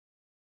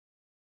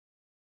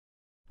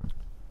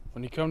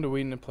When you come to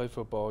Wheaton and play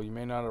football, you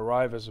may not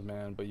arrive as a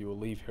man, but you will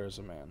leave here as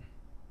a man.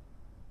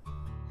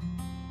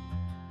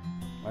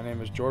 My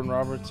name is Jordan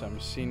Roberts. I'm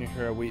a senior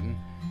here at Wheaton,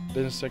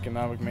 business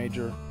economic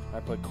major.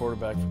 I play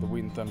quarterback for the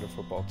Wheaton Thunder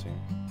football team.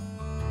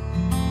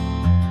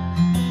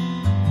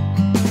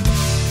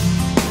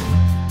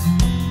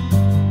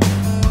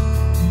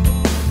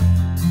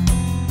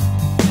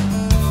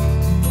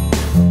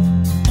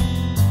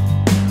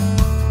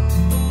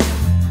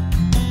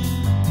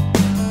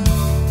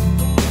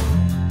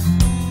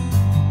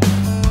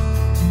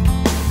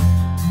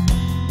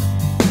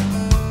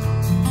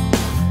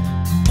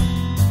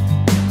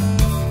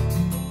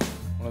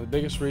 The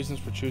biggest reasons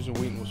for choosing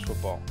Wheaton was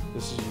football.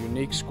 This is a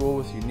unique school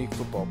with a unique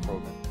football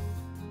program.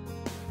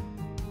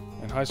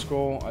 In high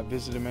school, I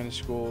visited many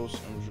schools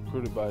and was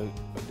recruited by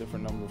a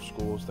different number of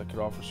schools that could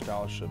offer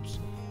scholarships,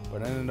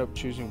 but I ended up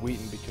choosing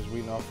Wheaton because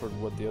Wheaton offered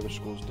what the other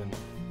schools didn't: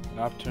 an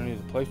opportunity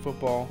to play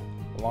football,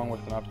 along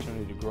with an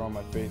opportunity to grow in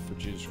my faith for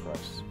Jesus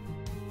Christ.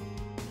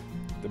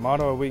 The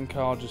motto at Wheaton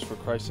College is "For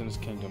Christ and His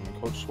Kingdom,"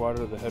 and Coach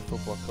Swider, the head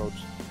football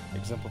coach,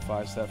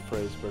 exemplifies that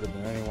phrase better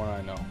than anyone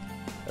I know.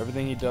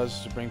 Everything he does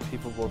is to bring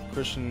people, both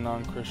Christian and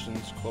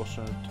non-Christians,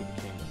 closer to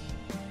the kingdom.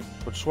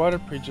 Coach Swider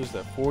preaches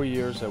that 4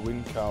 years at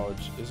Wheaton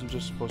College isn't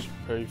just supposed to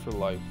prepare you for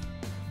life,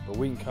 but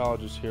Wheaton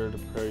College is here to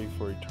prepare you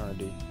for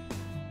eternity.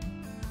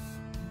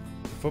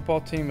 The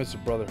football team is a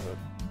brotherhood.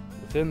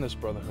 Within this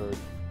brotherhood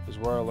is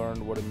where I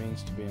learned what it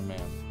means to be a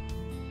man.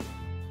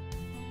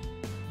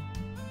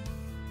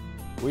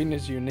 Wheaton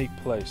is a unique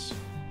place,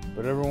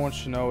 but everyone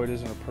should know it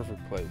isn't a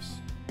perfect place.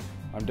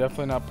 I'm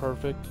definitely not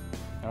perfect,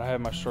 and I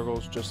have my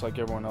struggles just like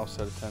everyone else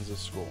that attends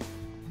this school.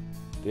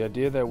 The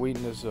idea that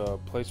Wheaton is a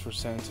place for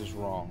saints is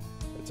wrong.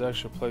 It's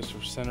actually a place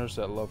for sinners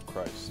that love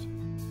Christ.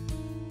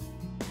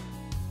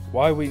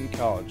 Why Wheaton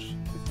College?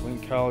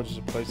 Wheaton College is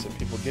a place that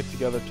people get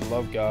together to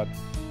love God,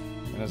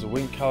 and as a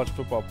Wheaton College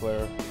football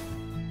player,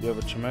 you have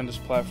a tremendous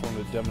platform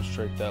to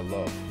demonstrate that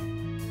love.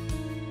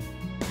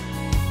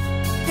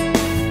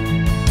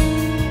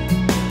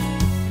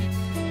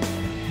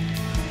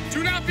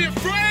 Do not be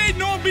afraid,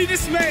 nor be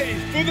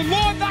dismayed, for the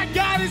Lord thy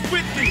God is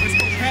with thee.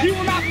 He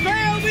will not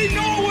fail thee,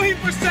 nor will he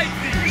forsake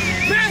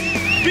thee.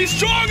 Then be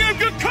strong and of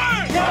good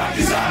courage. Rock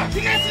is up.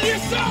 Tenacity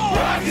of soul.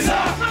 Rock is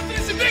up.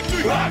 Confidence and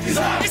victory. Rock is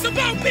up. It's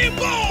about being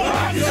bold.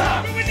 Rock is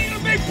up. When we need a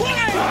big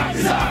play. Rock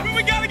is up. When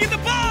we gotta get the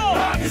ball.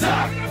 Rock is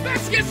up. When our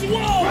backs against the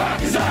wall.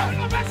 Rock is up.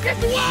 When our backs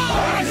against the wall.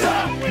 Rock is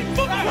up. When we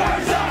football.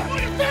 Rock is up. For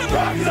your family.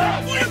 Rock is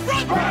up. For your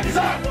brother. Rock is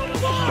up. For the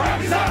Lord.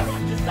 Rock is up.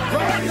 Rock is up.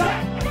 Rock is up.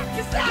 Rock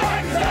is up.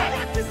 Rock is up.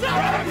 Rock is up.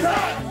 Rock is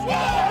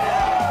up.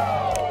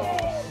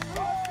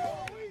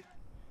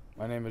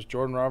 My name is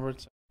Jordan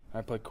Roberts.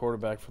 I play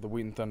quarterback for the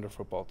Wheaton Thunder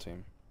football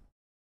team.